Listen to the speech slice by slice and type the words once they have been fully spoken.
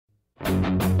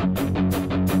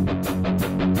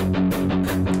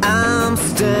I'm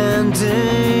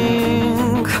standing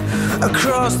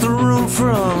across the room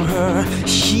from her.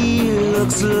 She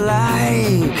looks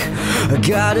like a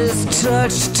goddess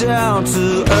touched down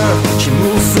to earth. She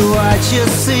moves so I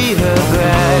just see her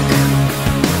back.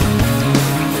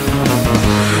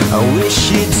 I wish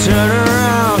she'd turn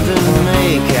around and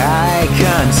make eye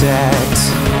contact.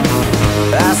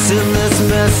 I send this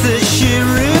message, she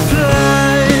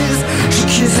replies. She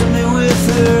kisses me with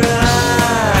her eyes.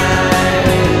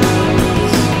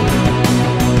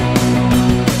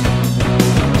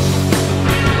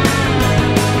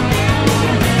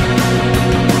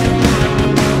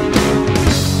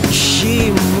 She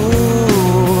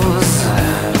moves,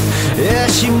 yeah,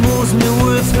 she moves me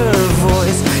with her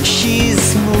voice. She's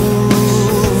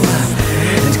smooth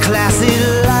and classy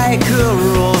like a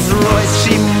Rolls Royce.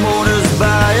 She motors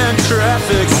by and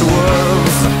traffic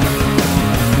swirls.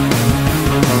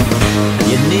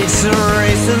 You need some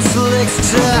racing slicks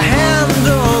to